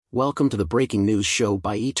Welcome to the Breaking News Show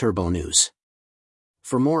by eTurbo News.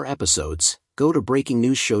 For more episodes, go to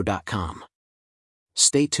breakingnewsshow.com.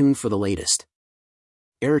 Stay tuned for the latest.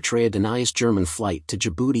 Eritrea denies German flight to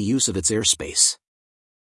Djibouti use of its airspace.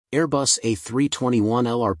 Airbus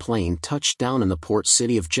A321LR plane touched down in the port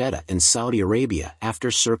city of Jeddah in Saudi Arabia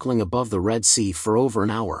after circling above the Red Sea for over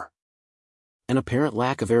an hour. An apparent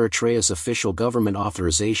lack of Eritrea's official government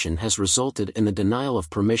authorization has resulted in the denial of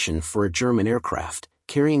permission for a German aircraft,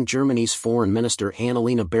 carrying Germany's Foreign Minister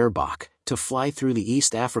Annalena Baerbock, to fly through the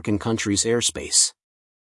East African country's airspace.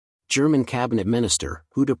 German cabinet minister,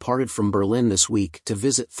 who departed from Berlin this week to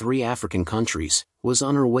visit 3 African countries, was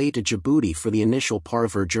on her way to Djibouti for the initial part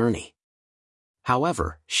of her journey.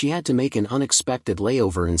 However, she had to make an unexpected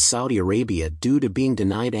layover in Saudi Arabia due to being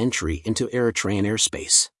denied entry into Eritrean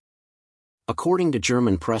airspace. According to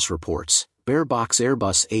German press reports, Baerbock's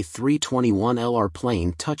Airbus A321LR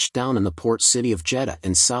plane touched down in the port city of Jeddah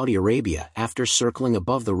in Saudi Arabia after circling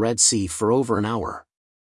above the Red Sea for over an hour.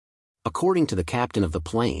 According to the captain of the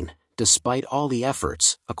plane, despite all the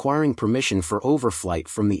efforts, acquiring permission for overflight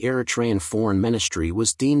from the Eritrean Foreign Ministry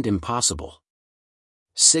was deemed impossible.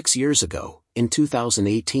 6 years ago, in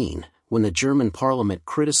 2018, when the German parliament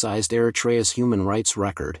criticized Eritrea's human rights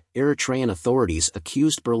record, Eritrean authorities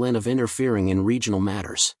accused Berlin of interfering in regional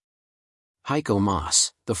matters. Heiko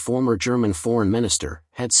Maas, the former German foreign minister,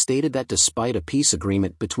 had stated that despite a peace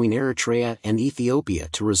agreement between Eritrea and Ethiopia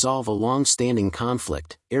to resolve a long-standing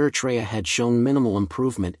conflict, Eritrea had shown minimal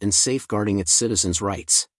improvement in safeguarding its citizens'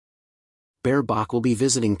 rights. Baerbock will be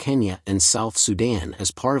visiting Kenya and South Sudan as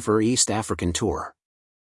part of her East African tour.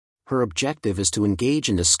 Her objective is to engage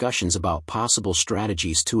in discussions about possible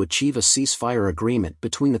strategies to achieve a ceasefire agreement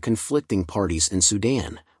between the conflicting parties in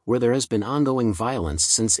Sudan, where there has been ongoing violence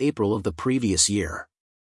since April of the previous year.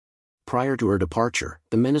 Prior to her departure,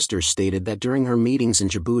 the minister stated that during her meetings in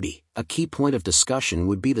Djibouti, a key point of discussion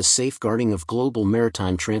would be the safeguarding of global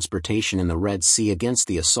maritime transportation in the Red Sea against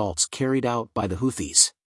the assaults carried out by the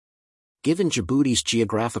Houthis. Given Djibouti's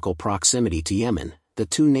geographical proximity to Yemen, the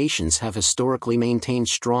two nations have historically maintained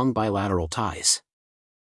strong bilateral ties.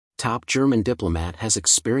 Top German diplomat has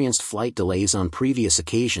experienced flight delays on previous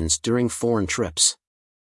occasions during foreign trips.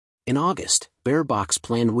 In August, Baerbock's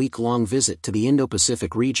planned week-long visit to the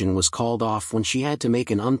Indo-Pacific region was called off when she had to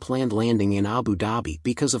make an unplanned landing in Abu Dhabi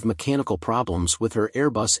because of mechanical problems with her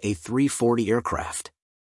Airbus A340 aircraft.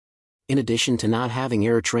 In addition to not having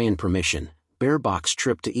Eritrean permission, Baerbock's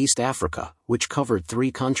trip to East Africa, which covered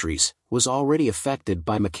 3 countries, was already affected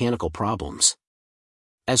by mechanical problems.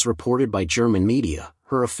 As reported by German media,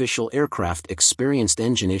 her official aircraft experienced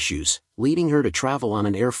engine issues, leading her to travel on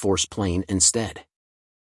an Air Force plane instead.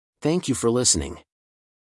 Thank you for listening.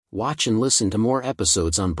 Watch and listen to more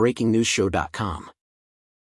episodes on breakingnewsshow.com.